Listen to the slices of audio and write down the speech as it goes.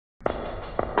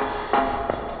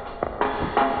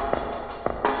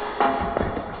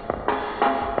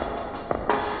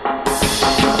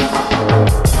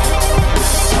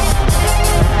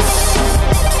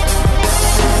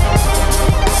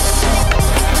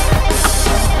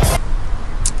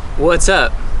What's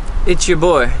up? It's your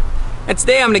boy. And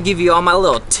today I'm gonna give you all my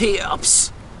little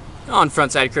tips on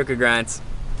Frontside Crooked Grinds.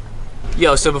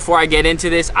 Yo, so before I get into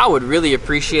this, I would really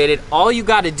appreciate it. All you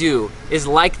gotta do is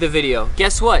like the video.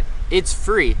 Guess what? It's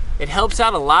free. It helps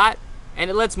out a lot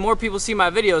and it lets more people see my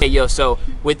videos. Hey, yo, so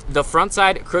with the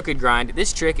Frontside Crooked Grind,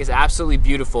 this trick is absolutely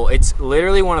beautiful. It's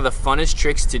literally one of the funnest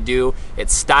tricks to do.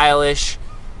 It's stylish.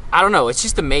 I don't know, it's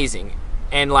just amazing.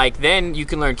 And like then you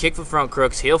can learn kickflip front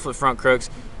crooks, heel flip front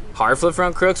crooks, hard flip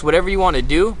front crooks, whatever you want to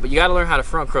do, but you got to learn how to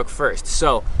front crook first.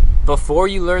 So before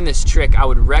you learn this trick, I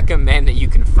would recommend that you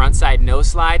can frontside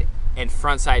nose slide and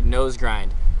frontside nose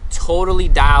grind. Totally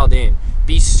dialed in.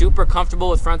 Be super comfortable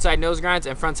with frontside nose grinds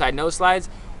and frontside nose slides,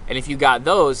 and if you got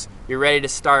those, you're ready to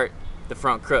start the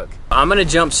front crook. I'm gonna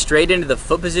jump straight into the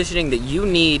foot positioning that you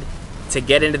need to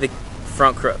get into the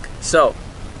front crook. So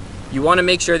you want to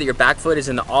make sure that your back foot is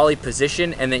in the ollie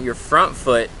position and that your front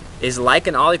foot is like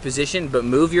an ollie position, but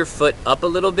move your foot up a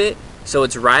little bit so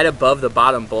it's right above the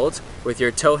bottom bolt with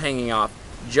your toe hanging off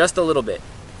just a little bit.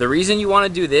 The reason you want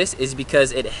to do this is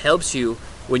because it helps you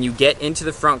when you get into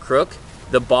the front crook.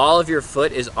 The ball of your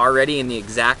foot is already in the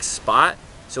exact spot,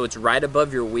 so it's right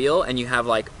above your wheel and you have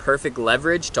like perfect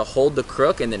leverage to hold the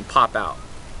crook and then pop out.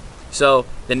 So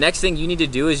the next thing you need to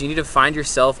do is you need to find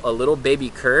yourself a little baby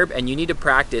curb and you need to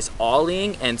practice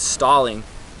ollieing and stalling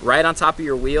right on top of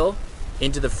your wheel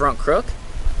into the front crook.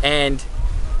 And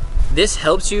this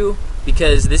helps you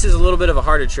because this is a little bit of a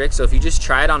harder trick, so if you just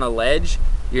try it on a ledge,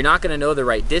 you're not gonna know the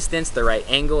right distance, the right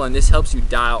angle, and this helps you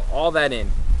dial all that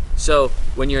in. So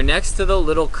when you're next to the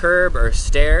little curb or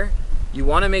stair, you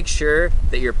wanna make sure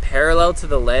that you're parallel to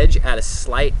the ledge at a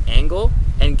slight angle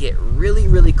and get really,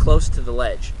 really close to the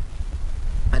ledge.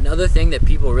 Another thing that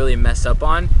people really mess up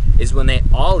on is when they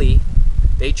ollie,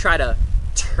 they try to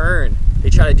turn. They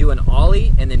try to do an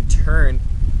ollie and then turn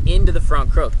into the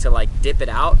front crook to like dip it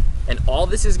out. And all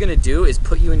this is gonna do is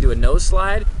put you into a nose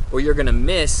slide where you're gonna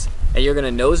miss and you're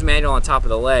gonna nose manual on top of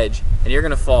the ledge and you're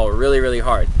gonna fall really, really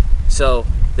hard. So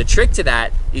the trick to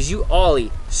that is you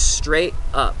ollie straight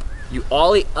up. You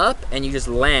ollie up and you just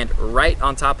land right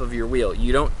on top of your wheel.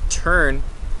 You don't turn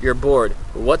your board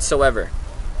whatsoever.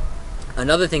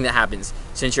 Another thing that happens,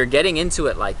 since you're getting into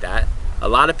it like that, a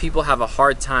lot of people have a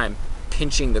hard time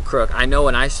pinching the crook. I know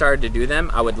when I started to do them,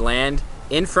 I would land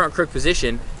in front crook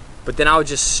position, but then I would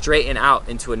just straighten out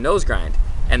into a nose grind.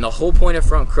 And the whole point of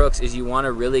front crooks is you want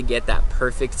to really get that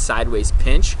perfect sideways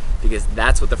pinch because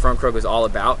that's what the front crook is all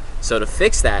about. So to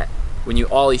fix that, when you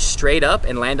ollie straight up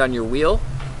and land on your wheel,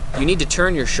 you need to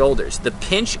turn your shoulders. The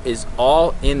pinch is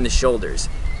all in the shoulders.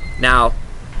 Now,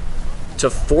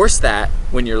 to force that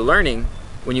when you're learning,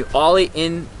 when you ollie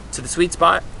into the sweet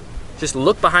spot, just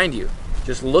look behind you.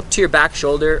 Just look to your back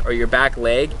shoulder or your back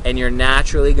leg and you're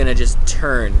naturally gonna just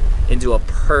turn into a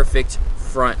perfect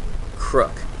front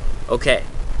crook. Okay,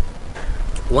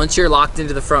 once you're locked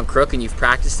into the front crook and you've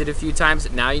practiced it a few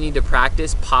times, now you need to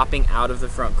practice popping out of the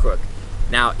front crook.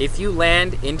 Now, if you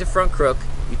land into front crook,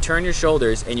 you turn your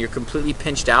shoulders and you're completely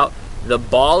pinched out, the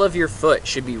ball of your foot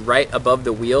should be right above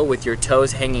the wheel with your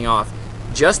toes hanging off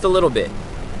just a little bit.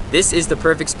 This is the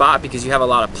perfect spot because you have a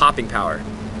lot of popping power.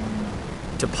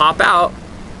 To pop out,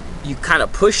 you kind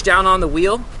of push down on the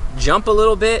wheel, jump a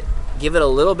little bit, give it a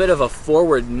little bit of a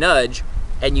forward nudge,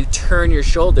 and you turn your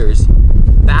shoulders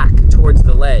back towards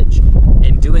the ledge.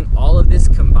 And doing all of this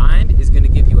combined is gonna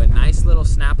give you a nice little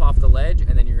snap off the ledge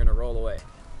and then you're gonna roll away.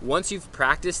 Once you've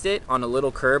practiced it on a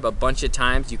little curb a bunch of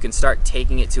times, you can start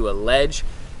taking it to a ledge.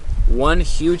 One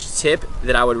huge tip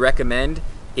that I would recommend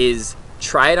is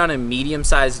try it on a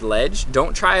medium-sized ledge.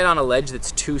 Don't try it on a ledge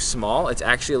that's too small. It's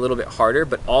actually a little bit harder,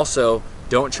 but also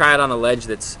don't try it on a ledge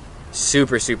that's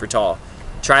super, super tall.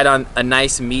 Try it on a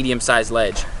nice medium-sized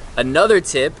ledge. Another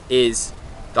tip is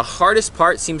the hardest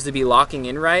part seems to be locking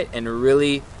in right and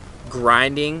really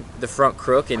grinding the front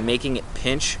crook and making it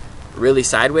pinch really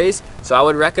sideways. So I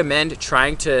would recommend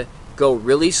trying to go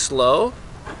really slow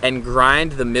and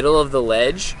grind the middle of the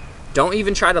ledge. Don't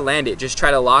even try to land it, just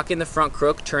try to lock in the front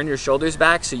crook, turn your shoulders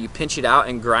back so you pinch it out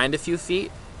and grind a few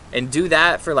feet, and do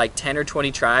that for like 10 or 20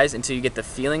 tries until you get the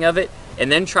feeling of it, and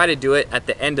then try to do it at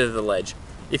the end of the ledge.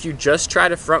 If you just try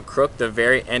to front crook the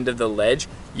very end of the ledge,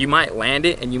 you might land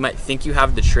it and you might think you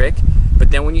have the trick, but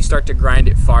then when you start to grind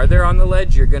it farther on the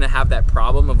ledge, you're gonna have that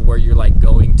problem of where you're like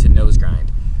going to nose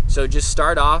grind. So just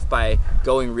start off by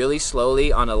going really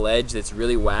slowly on a ledge that's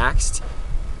really waxed,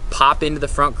 pop into the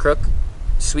front crook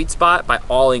sweet spot by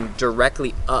ollieing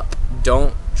directly up.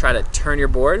 Don't try to turn your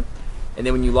board. And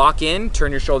then when you lock in,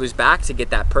 turn your shoulders back to get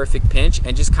that perfect pinch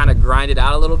and just kind of grind it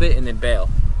out a little bit and then bail.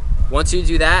 Once you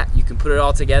do that, you can put it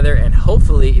all together and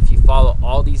hopefully if you follow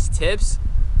all these tips,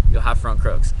 you'll have front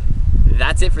crooks.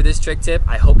 that's it for this trick tip.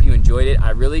 I hope you enjoyed it.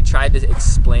 I really tried to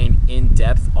explain in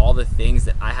depth all the things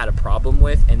that I had a problem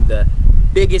with, and the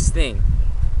biggest thing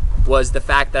was the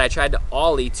fact that I tried to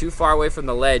ollie too far away from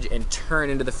the ledge and turn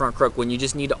into the front crook when you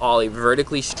just need to ollie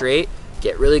vertically straight,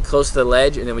 get really close to the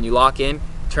ledge, and then when you lock in,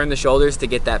 turn the shoulders to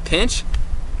get that pinch,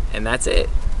 and that's it.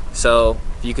 So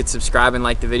if you could subscribe and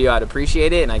like the video, I'd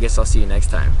appreciate it, and I guess I'll see you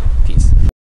next time.